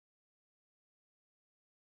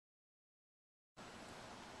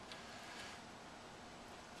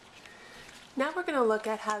Now we're going to look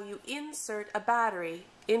at how you insert a battery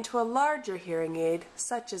into a larger hearing aid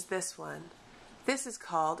such as this one. This is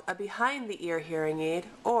called a behind-the-ear hearing aid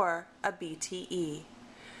or a BTE.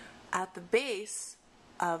 At the base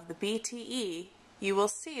of the BTE you will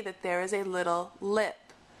see that there is a little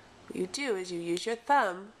lip. What you do is you use your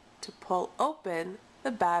thumb to pull open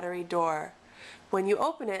the battery door. When you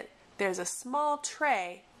open it, there's a small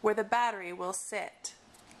tray where the battery will sit.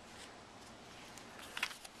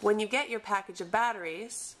 When you get your package of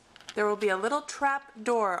batteries, there will be a little trap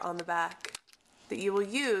door on the back that you will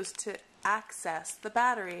use to access the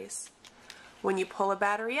batteries. When you pull a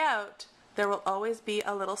battery out, there will always be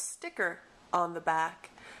a little sticker on the back.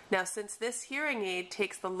 Now, since this hearing aid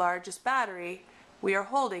takes the largest battery, we are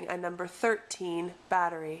holding a number 13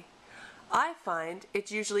 battery. I find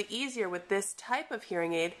it's usually easier with this type of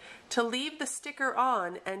hearing aid to leave the sticker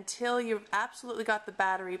on until you've absolutely got the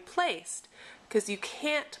battery placed, because you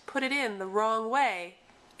can't put it in the wrong way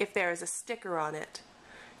if there is a sticker on it.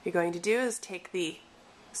 What you're going to do is take the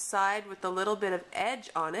side with the little bit of edge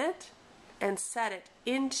on it and set it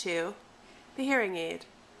into the hearing aid.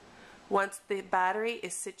 Once the battery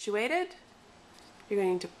is situated, you're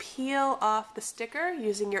going to peel off the sticker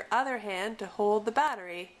using your other hand to hold the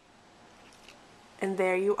battery. And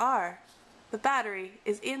there you are. The battery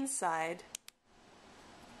is inside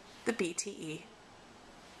the BTE.